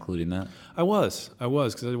about including that? I was,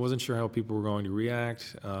 because I wasn't sure how people were going to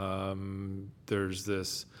react. There's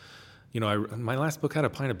this, my last book had a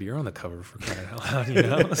pint of beer on the cover, for crying out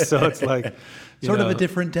loud, So it's like Sort of a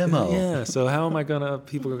different demo. Yeah. So how am I gonna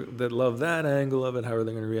people that love that angle of it? How are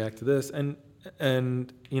they gonna react to this? And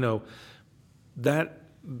that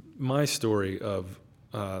my story of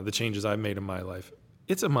the changes I've made in my life.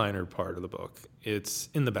 It's a minor part of the book. It's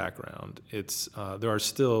in the background. It's there's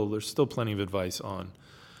still plenty of advice on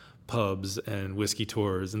pubs and whiskey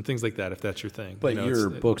tours and things like that, if that's your thing. But your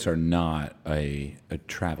books are not a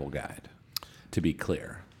travel guide, to be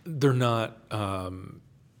clear. They're not.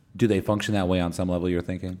 Do they function that way on some level, you're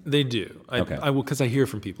thinking? They do. Okay. Because I hear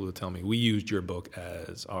from people who tell me, we used your book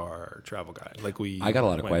as our travel guide. I got a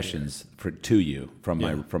lot of questions to you from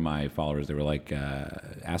my followers. They were like,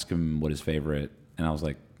 ask him what his favorite, and I was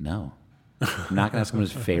like, no. I'm not going to ask him what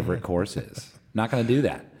his favorite course is. Not going to do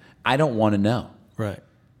that. I don't want to know. Right.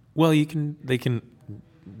 Well, they can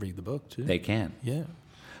read the book too. They can. Yeah.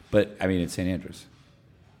 But, I mean, it's St. Andrews.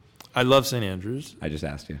 I love St. Andrews. I just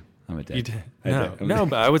asked you. I'm a dick. You did. No,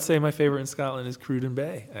 but I would say my favorite in Scotland is Cruden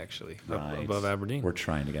Bay, actually, Right. above Aberdeen. We're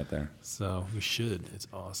trying to get there. So we should. It's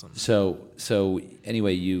awesome. So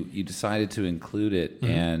anyway, you decided to include it,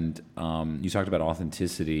 and you talked about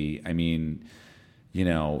authenticity. I mean,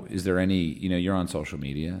 is there any, you're on social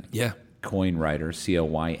media. Yeah. Coyne writer,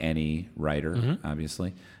 Coyne writer,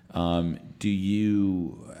 obviously. How do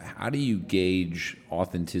you gauge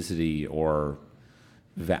authenticity, or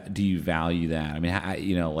do you value that? I mean,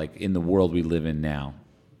 like in the world we live in now,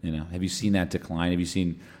 have you seen that decline?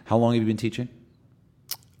 How long have you been teaching?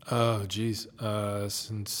 Oh, geez.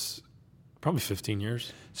 Since probably 15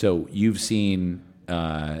 years. So you've seen,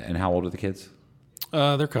 and how old are the kids?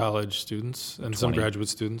 They're college students and 20. some graduate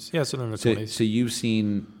students. Yeah, so they're in their 20s. So you've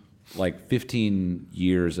seen like 15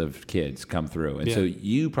 years of kids come through. And so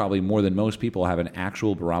you probably more than most people have an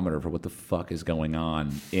actual barometer for what the fuck is going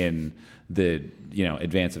on in the,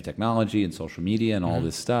 advance of technology and social media and all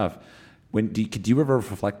this stuff. Could you ever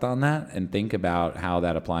reflect on that and think about how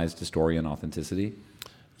that applies to story and authenticity?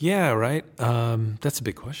 Yeah, right. That's a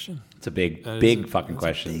big question. It's a big fucking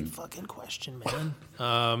question. A big fucking question, man.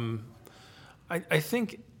 I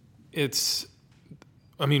think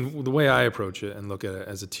the way I approach it and look at it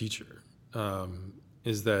as a teacher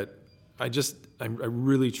is that I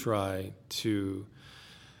really try to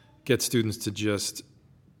get students to just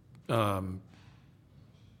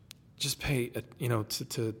pay,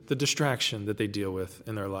 to the distraction that they deal with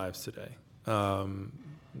in their lives today.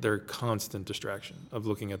 Their constant distraction of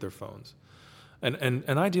looking at their phones. And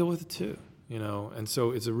I deal with it too, and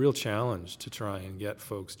so it's a real challenge to try and get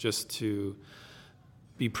folks just to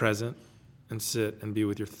be present and sit and be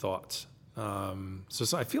with your thoughts.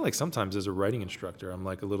 So I feel like sometimes as a writing instructor, I'm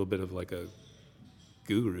like a little bit of like a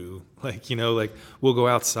guru, like we'll go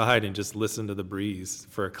outside and just listen to the breeze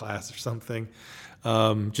for a class or something,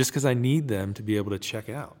 just because I need them to be able to check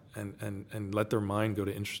out and let their mind go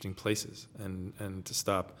to interesting places and to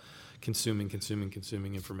stop consuming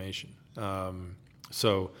information.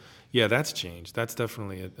 So yeah, that's changed. That's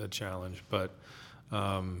definitely a challenge. But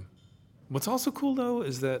what's also cool though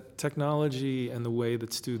is that technology and the way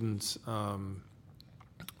that students how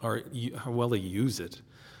well they use it,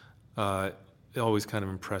 it always kind of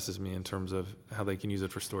impresses me in terms of how they can use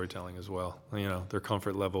it for storytelling as well. You know, their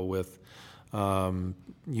comfort level with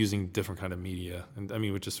using different kind of media, and I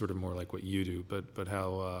mean, which is sort of more like what you do, but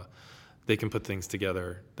how they can put things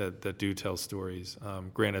together that do tell stories.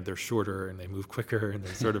 Granted, they're shorter and they move quicker, and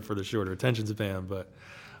they're sort of for the shorter attention span. But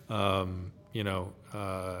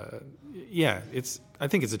yeah, I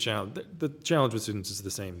think it's a challenge. The challenge with students is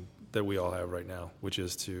the same that we all have right now, which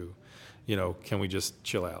is to, can we just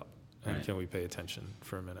chill out and right. Can we pay attention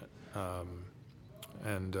for a minute?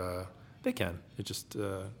 And they can. It just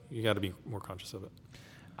you got to be more conscious of it.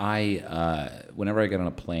 Whenever I get on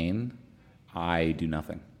a plane, I do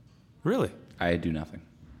nothing. Really? I do nothing.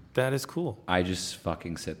 That is cool. I just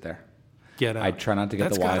fucking sit there. Get out. I try not to get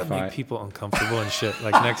the Wi-Fi. That's gotta make people uncomfortable and shit,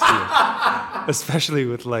 like next to you. Especially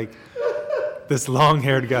with like this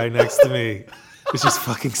long-haired guy next to me who's just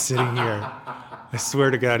fucking sitting here. I swear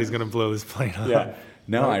to God, he's gonna blow this plane up. Yeah.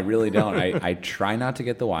 No, I really don't. I try not to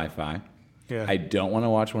get the Wi-Fi. Yeah. I don't want to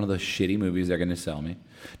watch one of those shitty movies they're going to sell me.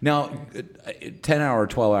 Now, 10-hour,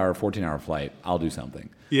 12-hour, 14-hour flight, I'll do something.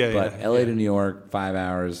 Yeah, but yeah, LA yeah. to New York, 5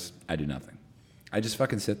 hours, I do nothing. I just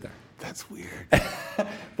fucking sit there. That's weird.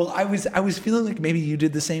 Well, I was feeling like maybe you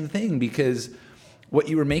did the same thing, because what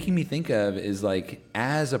you were making me think of is like,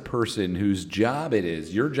 as a person whose job it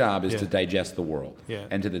is, your job is Yeah. to digest the world Yeah.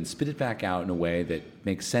 and to then spit it back out in a way that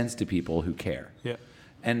makes sense to people who care. Yeah.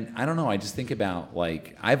 And I don't know, I just think about,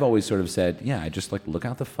 like, I've always sort of said, yeah, I just like look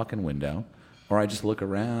out the fucking window, or I just look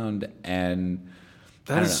around, and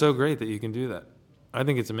That is so great that you can do that. I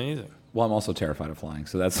think it's amazing. well, I'm also terrified of flying,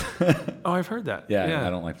 so that's Oh, I've heard that. yeah, I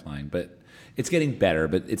don't like flying, but it's getting better.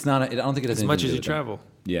 But it's not. I don't think it has As anything much to as do you with that. travel.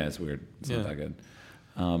 Yeah, it's weird. It's Yeah. not that good.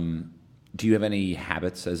 Do you have any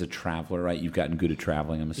habits as a traveler? Right, you've gotten good at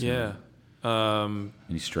traveling, I'm assuming. Yeah.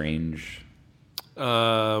 Any strange?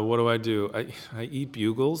 What do? I eat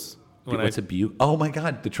bugles. What's a bugle? Oh my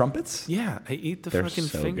God, the trumpets! Yeah, I eat the They're fucking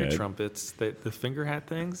so finger good. trumpets, the finger hat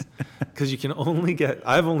things, because you can only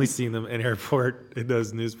I've only seen them in airport in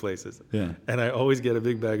those news places. Yeah. And I always get a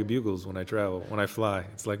big bag of bugles when I travel, when I fly.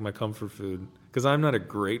 It's like my comfort food, because I'm not a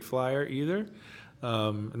great flyer either,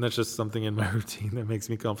 and that's just something in my routine that makes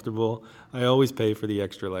me comfortable. I always pay for the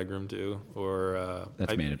extra legroom too, or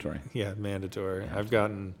That's mandatory. Yeah, mandatory. I've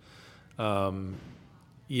gotten,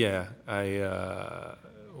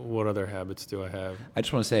 what other habits do I have? I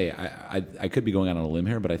just want to say, I could be going out on a limb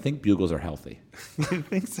here, but I think bugles are healthy. You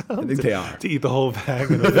think so? I think they are. To eat the whole bag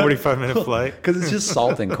in a 45-minute flight? Because it's just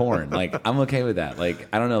salt and corn. Like, I'm okay with that. Like,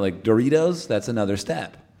 I don't know, like Doritos, that's another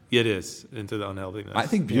step. It is, into the unhealthiness. I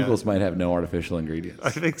think bugles might have no artificial ingredients. I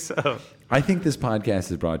think so. I think this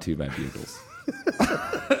podcast is brought to you by bugles.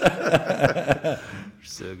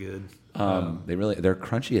 So good. They're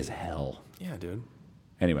crunchy as hell. Yeah, dude.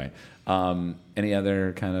 Anyway, any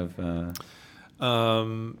other kind of?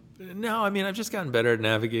 No, I mean, I've just gotten better at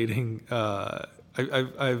navigating.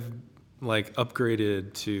 I've like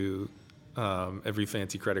upgraded to every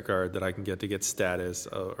fancy credit card that I can get status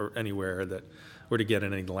or anywhere or to get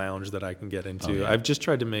in any lounge that I can get into. Oh, yeah. I've just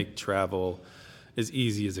tried to make travel as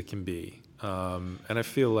easy as it can be. And I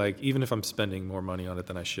feel like even if I'm spending more money on it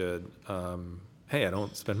than I should, hey, I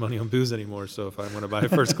don't spend money on booze anymore, so if I want to buy a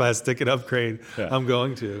first-class ticket upgrade, Yeah. I'm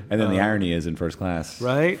going to. And then the irony is, in first class,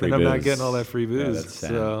 Right? free And I'm not booze. getting all that free booze. Yeah, that's sad.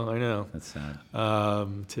 So I know. That's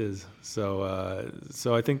sad. Tis. So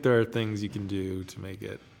I think there are things you can do to make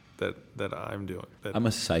it that I'm doing. That I'm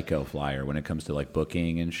a psycho flyer when it comes to like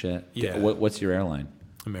booking and shit. Yeah. What's your airline?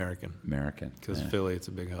 American. American. Because Yeah. Philly, it's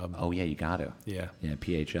a big hub. Oh yeah, you got to. Yeah. Yeah,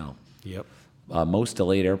 PHL. Yep. Most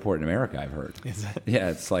delayed airport in America, I've heard. Is it? Yeah,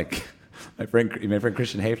 it's like my friend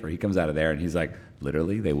Christian Hafer. He comes out of there and he's like,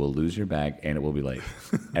 literally, they will lose your bag and it will be late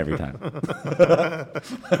every time.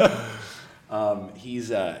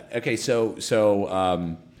 He's okay. So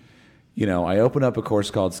I open up a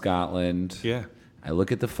course called Scotland. Yeah. I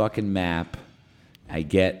look at the fucking map. I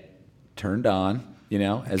get turned on,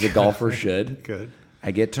 as a golfer should. Good.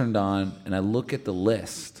 I get turned on and I look at the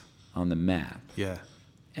list on the map. Yeah.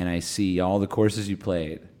 And I see all the courses you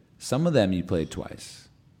played. Some of them you played twice.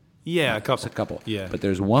 Yeah, a Just couple. a couple. Yeah. But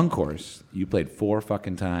there's one course you played 4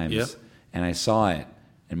 fucking times. Yep. And I saw it,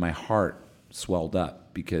 and my heart swelled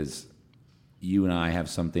up because you and I have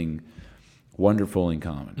something wonderful in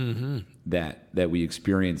common that we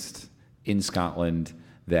experienced in Scotland.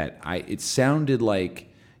 It sounded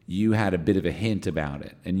like you had a bit of a hint about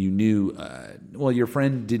it, and you knew. Well, your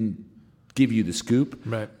friend didn't give you the scoop,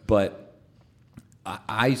 Right. But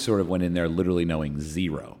I sort of went in there literally knowing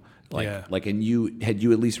zero. And you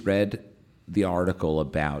at least read the article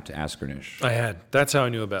about Askernish? I had. That's how I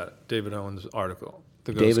knew about it. David Owen's article.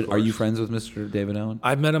 The Ghost David, Course. are you friends with Mr. David Owen?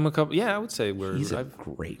 I've met him a couple. Yeah, I would say He's a I've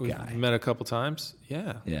great we've guy. Met a couple times.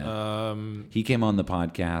 Yeah. Yeah. He came on the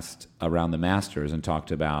podcast around the Masters and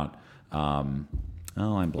talked about. I'm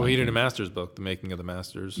blanking. Well, he did a Masters book, The Making of the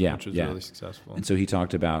Masters, which was really successful. And so he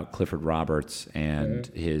talked about Clifford Roberts and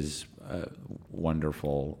his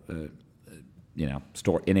wonderful,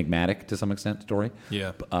 story, enigmatic to some extent story.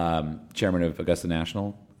 Yeah. Chairman of Augusta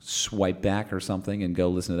National. Swipe back or something and go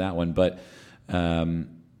listen to that one. But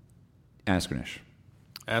Askernish.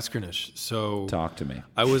 So talk to me.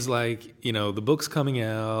 I was like, the book's coming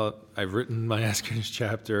out. I've written my Askernish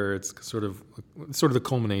chapter. It's sort of the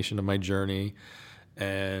culmination of my journey.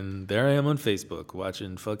 And there I am on Facebook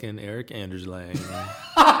watching fucking Eric Anders Lang and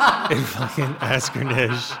fucking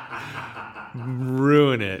Askernish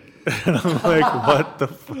ruin it. And I'm like, what the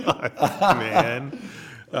fuck, man?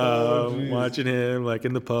 Watching him like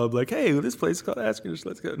in the pub, like, hey, this place is called Askernish,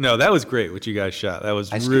 let's go. No, that was great what you guys shot. That was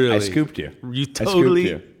really. I scooped you. You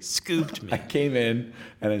totally scooped me. I came in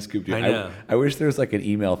and I scooped you. I know. I wish there was like an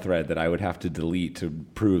email thread that I would have to delete to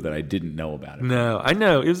prove that I didn't know about it. No, I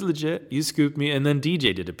know. It was legit. You scooped me, and then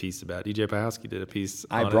DJ did a piece about it. DJ Pahowski did a piece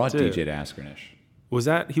I on brought it too. DJ to Askernish. Was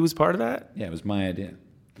that, he was part of that? Yeah, it was my idea.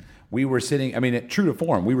 We were sitting, true to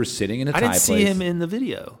form, we were sitting in a Thai I place. didn't see him in the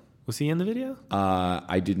video. Was he in the video?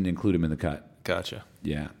 I didn't include him in the cut. Gotcha.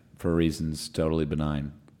 Yeah, for reasons totally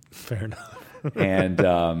benign. Fair enough. And,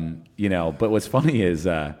 but what's funny is,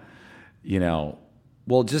 well,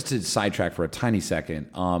 just to sidetrack for a tiny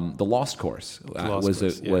second, the Lost Course was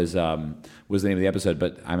the name of the episode,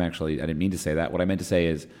 but I didn't mean to say that. What I meant to say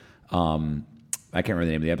is, I can't remember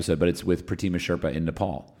the name of the episode, but it's with Pratima Sherpa in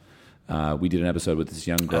Nepal. We did an episode with this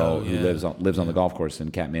young girl who lives on the golf course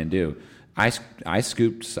in Kathmandu. I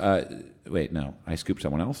scooped. I scooped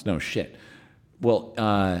someone else. No shit. Well,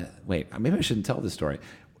 maybe I shouldn't tell this story.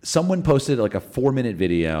 Someone posted like a 4-minute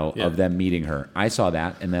video of them meeting her. I saw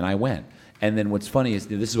that, and then I went. And then what's funny is,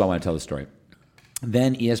 this is why I want to tell the story.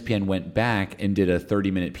 Then ESPN went back and did a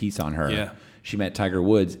 30-minute piece on her. Yeah. She met Tiger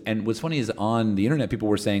Woods. And what's funny is on the internet, people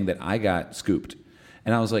were saying that I got scooped.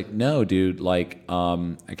 And I was like, no, dude, I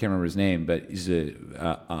can't remember his name, but he's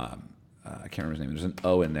I can't remember his name. There's an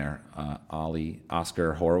O in there.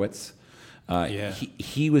 Oscar Horowitz.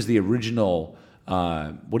 He was the original.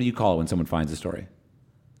 What do you call it when someone finds a story?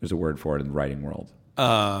 There's a word for it in the writing world.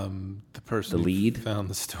 The person the lead who found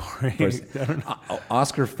the story.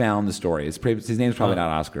 Oscar found the story. His name's probably not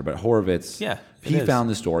Oscar, but Horowitz. Yeah, he found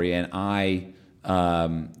the story, and I.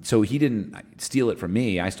 So he didn't steal it from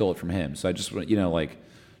me. I stole it from him. So I just want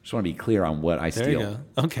to be clear on what I steal. There you go.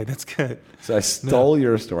 Okay, that's good. So I stole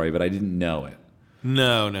your story, but I didn't know it.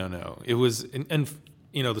 No. It was, and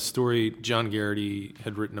the story John Garrity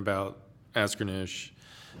had written about Askernish,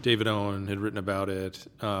 David Owen had written about it.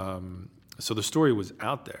 So the story was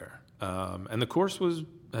out there, and the course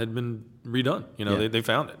had been redone. They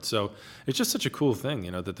found it. So it's just such a cool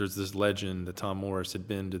thing, that there's this legend that Tom Morris had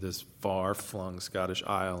been to this far-flung Scottish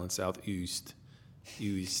isle in southeast,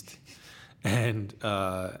 and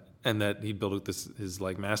that he built his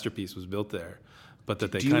masterpiece was built there, but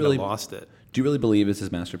that they kind of lost it. Do you really believe it's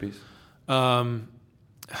his masterpiece? I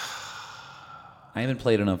haven't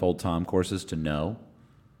played enough Old Tom courses to know.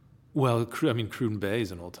 Well, Cruden Bay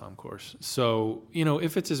is an Old Tom course, so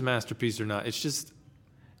if it's his masterpiece or not, it's just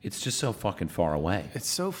so fucking far away. It's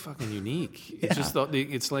so fucking unique. Yeah. It's just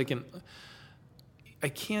it's like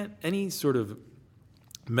any sort of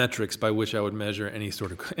metrics by which I would measure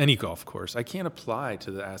any golf course. I can't apply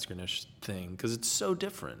to the Askernish thing because it's so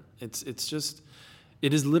different.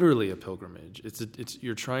 It is literally a pilgrimage.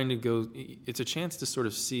 You're trying to go. It's a chance to sort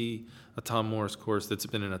of see a Tom Morris course that's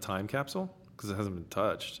been in a time capsule because it hasn't been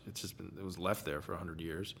touched. It was left there for 100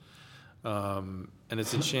 years, and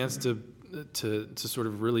it's a chance to sort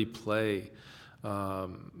of really play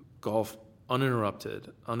golf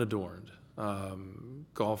uninterrupted, unadorned.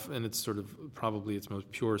 Golf in its sort of probably its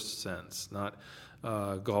most pure sense, not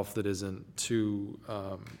golf that isn't too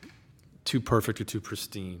perfect or too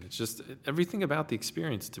pristine. It's just everything about the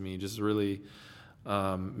experience to me just really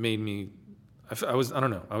made me. I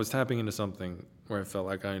was tapping into something where I felt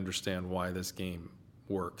like I understand why this game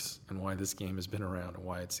works and why this game has been around and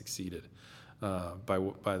why it succeeded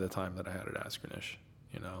by the time that I had at Askernish,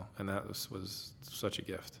 and that was such a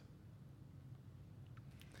gift.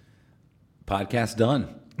 Podcast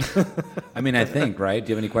done. I mean, I think, right? Do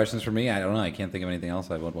you have any questions for me? I don't know. I can't think of anything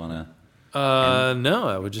else I would want to. No,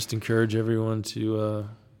 I would just encourage everyone to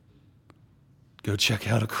go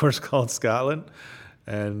check out a course called Scotland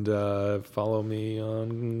and follow me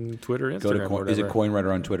on Twitter, Instagram. Is it Coyne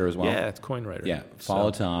Writer on Twitter as well? Yeah, it's Coyne Writer. Yeah,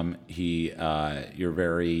 follow Tom. You're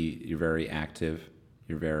very active.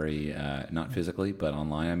 You're very not physically, but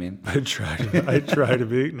online. I mean, I try to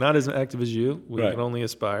be not as active as you. We can only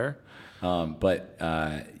aspire. But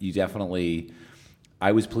you definitely.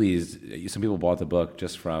 I was pleased. Some people bought the book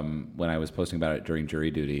just from when I was posting about it during jury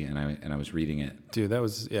duty, and I was reading it. Dude, that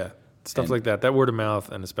was stuff like that. That word of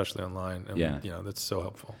mouth, and especially online. And, that's so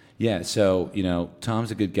helpful. Yeah. So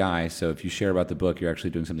Tom's a good guy. So if you share about the book, you're actually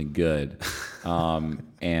doing something good.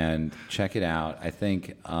 And check it out. I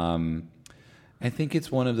think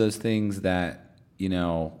it's one of those things that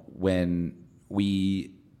when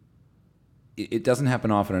it doesn't happen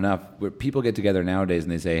often enough where people get together nowadays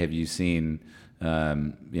and they say, have you seen,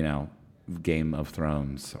 Game of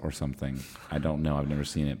Thrones or something? I don't know. I've never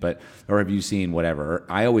seen it, or have you seen whatever?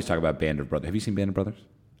 I always talk about Band of Brothers. Have you seen Band of Brothers?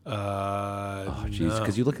 Oh, jeez.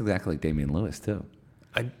 Because you look exactly like Damian Lewis too.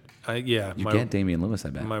 Yeah. You get Damian Lewis, I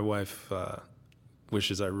bet. My wife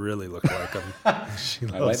wishes I really look like him.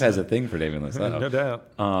 My wife has a thing for Damian Lewis. No doubt.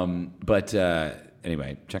 But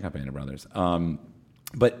anyway, check out Band of Brothers.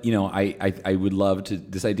 But I would love to.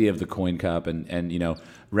 This idea of the Coyne Cup and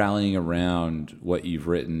rallying around what you've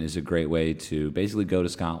written is a great way to basically go to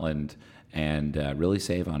Scotland and really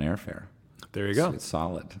save on airfare. There you go. It's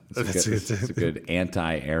solid. It's a good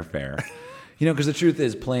anti-airfare. Because the truth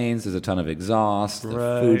is, planes, there's a ton of exhaust.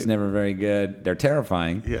 The food's never very good. They're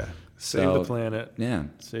terrifying. Yeah. Save the planet. Yeah.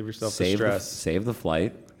 Save yourself the stress. Save the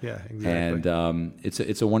flight. Yeah, exactly. And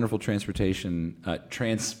it's a wonderful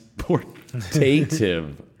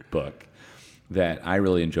transportative book that I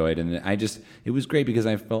really enjoyed, and it was great because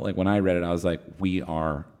I felt like when I read it, I was like, we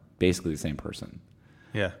are basically the same person.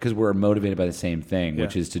 Yeah, because we're motivated by the same thing,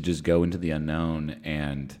 which is to just go into the unknown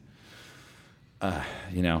and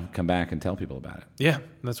come back and tell people about it. Yeah,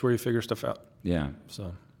 that's where you figure stuff out. Yeah.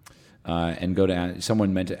 So. And go to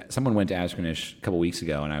someone went to Askernish a couple weeks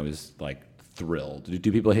ago, and I was like thrilled.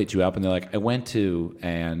 Do people hit you up and they're like, I went to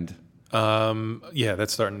and I'm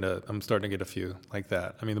starting to get a few like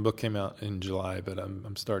that. I mean, the book came out in July, but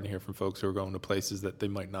I'm starting to hear from folks who are going to places that they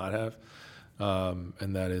might not have,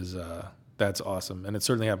 and that's awesome. And it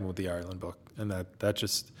certainly happened with the Ireland book, and that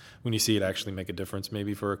just when you see it actually make a difference,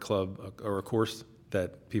 maybe for a club or a course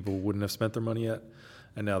that people wouldn't have spent their money at,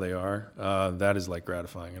 and now they are. That is like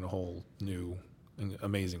gratifying in a whole new,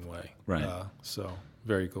 amazing way. Right. So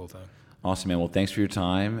very cool thing. Awesome, man. Well, thanks for your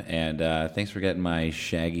time, and thanks for getting my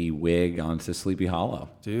shaggy wig onto Sleepy Hollow.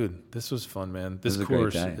 Dude, this was fun, man. This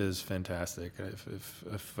course is fantastic.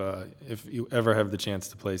 If you ever have the chance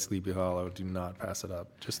to play Sleepy Hollow, do not pass it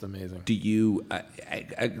up. Just amazing. Do you?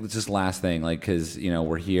 Just last thing, because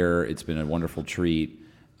we're here. It's been a wonderful treat.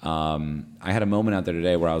 I had a moment out there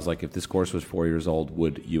today where I was like, if this course was 4 years old,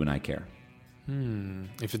 would you and I care?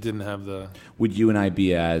 If it didn't have the... Would you and I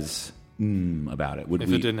be as... about it?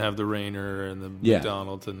 If it didn't have the Rainer and the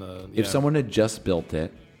McDonald's and the... If someone had just built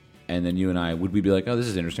it, and then you and I, would we be like, oh, this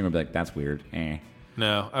is interesting? Or be like, that's weird.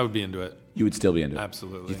 No, I would be into it. You would still be into it?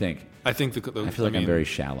 Absolutely. You think? I think I feel like I'm very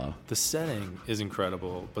shallow. The setting is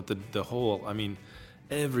incredible, but the whole,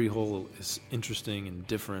 every hole is interesting and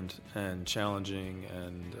different and challenging,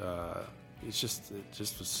 and it just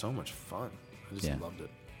was so much fun. I just loved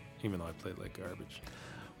it, even though I played like garbage.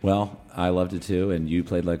 Well, I loved it too, and you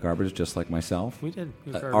played like garbage just like myself. We did.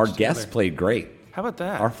 Our guests played great. How about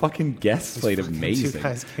that? Our fucking guests played amazing. Two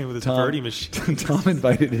guys came with his birdie machine. Tom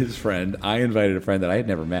invited his friend. I invited a friend that I had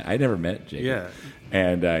never met. I'd never met Jacob. Yeah.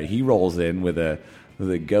 And he rolls in with a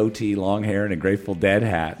goatee, long hair, and a Grateful Dead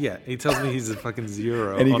hat. Yeah, he tells me he's a fucking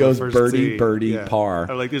zero. And he goes birdie, birdie, par.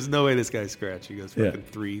 I'm like, there's no way this guy's scratch. He goes fucking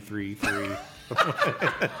 3, 3, 3.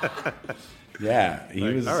 Yeah, he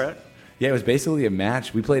was all right. Yeah, it was basically a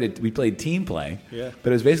match. We played team play. Yeah.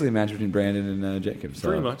 But it was basically a match between Brandon and Jacob. So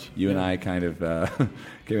pretty much. You and I kind of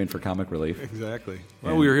came in for comic relief. Exactly.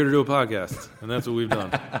 Well, we were here to do a podcast, and that's what we've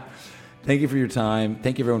done. Thank you for your time.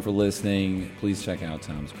 Thank you, everyone, for listening. Please check out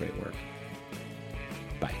Tom's great work.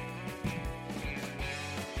 Bye.